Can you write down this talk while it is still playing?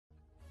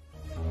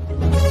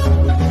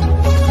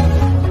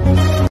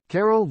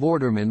Carol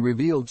Vorderman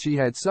revealed she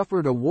had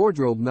suffered a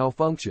wardrobe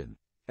malfunction,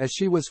 as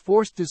she was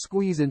forced to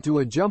squeeze into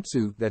a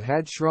jumpsuit that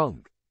had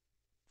shrunk.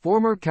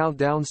 Former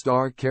Countdown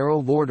star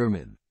Carol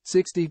Vorderman,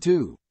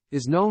 62,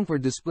 is known for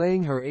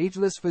displaying her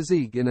ageless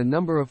physique in a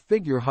number of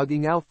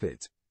figure-hugging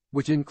outfits,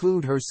 which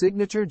include her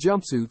signature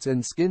jumpsuits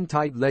and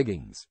skin-tight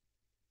leggings.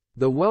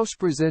 The Welsh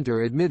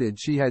presenter admitted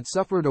she had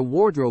suffered a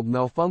wardrobe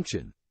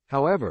malfunction,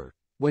 however,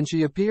 when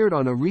she appeared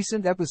on a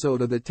recent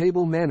episode of the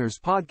Table Manners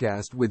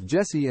podcast with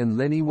Jessie and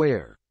Lenny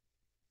Ware.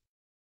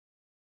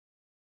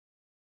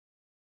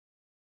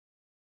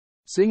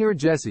 Singer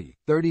Jessie,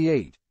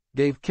 38,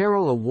 gave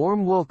Carol a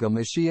warm welcome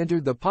as she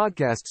entered the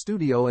podcast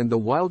studio, and the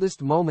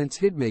Wildest Moments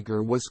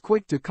hitmaker was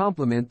quick to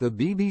compliment the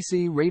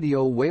BBC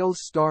Radio Wales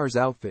star's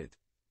outfit.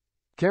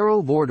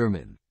 Carol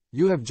Vorderman,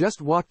 "You have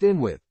just walked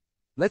in with,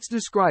 let's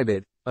describe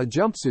it, a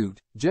jumpsuit,"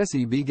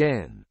 Jessie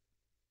began.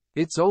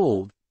 "It's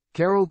old,"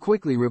 Carol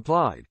quickly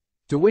replied,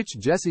 to which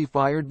Jessie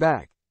fired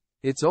back,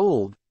 "It's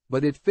old,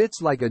 but it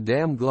fits like a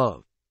damn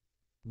glove."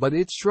 "But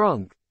it's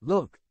shrunk,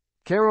 look,"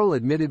 Carol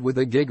admitted with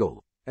a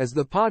giggle, as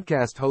the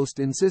podcast host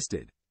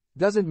insisted,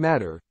 "Doesn't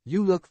matter,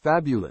 you look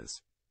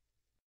fabulous."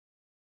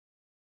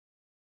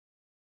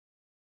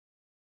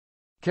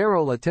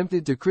 Carol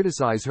attempted to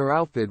criticize her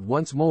outfit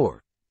once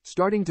more,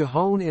 starting to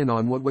hone in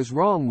on what was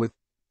wrong with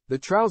the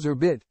trouser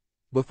bit,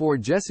 before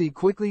Jessie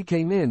quickly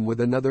came in with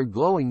another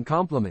glowing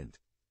compliment.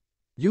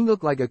 "You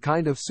look like a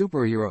kind of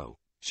superhero,"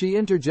 she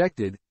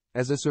interjected,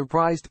 as a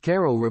surprised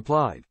Carol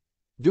replied,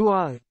 "Do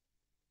I?"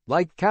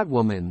 "Like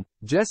Catwoman,"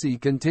 Jessie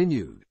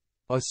continued.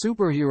 "A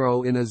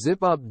superhero in a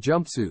zip-up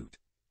jumpsuit.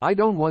 I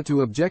don't want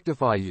to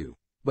objectify you,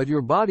 but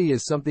your body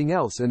is something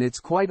else and it's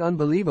quite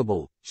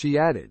unbelievable," she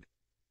added.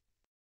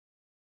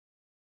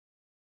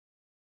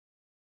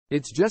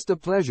 "It's just a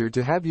pleasure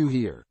to have you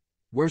here.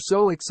 We're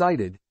so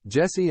excited,"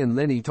 Jessie and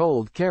Lenny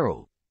told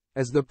Carol,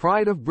 as the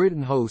Pride of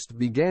Britain host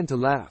began to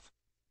laugh.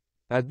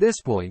 At this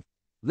point,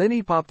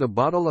 Lenny popped a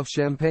bottle of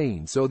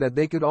champagne so that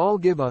they could all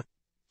give a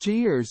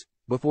cheers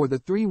before the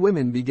three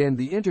women began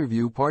the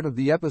interview part of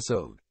the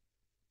episode.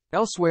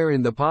 Elsewhere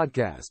in the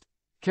podcast,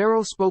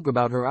 Carol spoke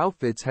about her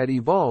outfits had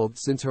evolved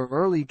since her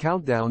early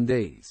Countdown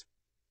days.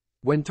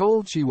 When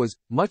told she was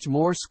much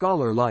more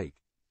scholar-like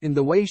in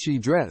the way she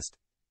dressed,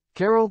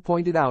 Carol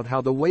pointed out how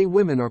the way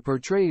women are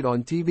portrayed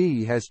on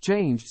TV has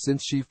changed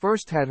since she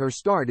first had her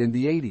start in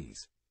the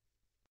 80s.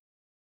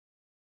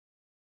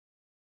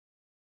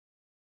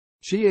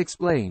 She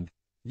explained,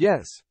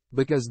 "Yes,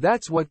 because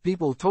that's what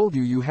people told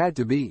you had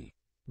to be.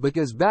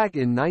 Because back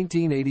in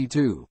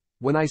 1982,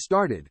 when I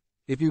started,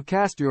 if you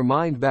cast your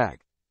mind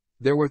back,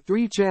 there were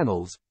 3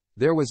 channels,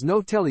 there was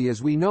no telly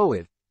as we know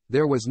it,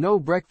 there was no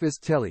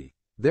breakfast telly,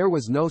 there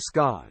was no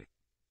Sky.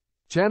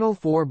 Channel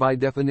 4 by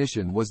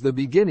definition was the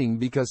beginning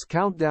because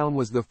Countdown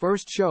was the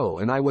first show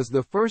and I was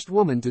the first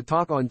woman to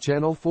talk on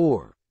Channel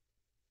 4.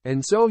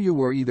 And so you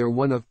were either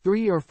one of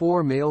 3 or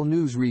 4 male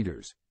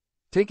newsreaders,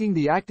 taking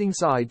the acting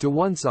side to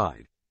one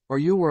side, or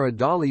you were a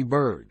dolly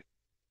bird."